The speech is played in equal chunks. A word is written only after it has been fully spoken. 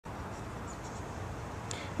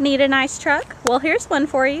Need a nice truck? Well, here's one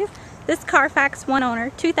for you. This Carfax one owner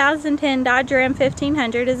 2010 Dodge Ram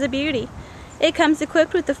 1500 is a beauty. It comes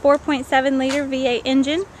equipped with a 4.7 liter V8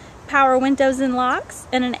 engine, power windows and locks,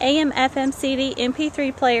 and an AM/FM CD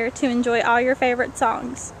MP3 player to enjoy all your favorite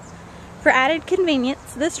songs. For added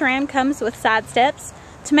convenience, this Ram comes with side steps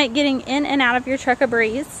to make getting in and out of your truck a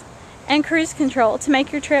breeze, and cruise control to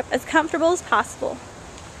make your trip as comfortable as possible.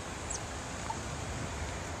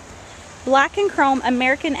 Black and chrome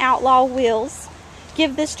American Outlaw wheels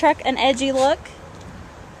give this truck an edgy look.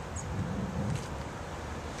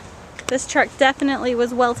 This truck definitely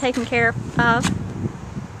was well taken care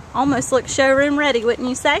of. Almost looks showroom ready, wouldn't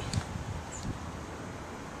you say?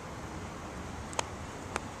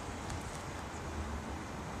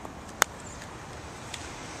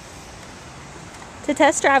 To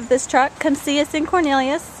test drive this truck, come see us in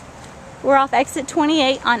Cornelius. We're off exit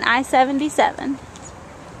 28 on I-77.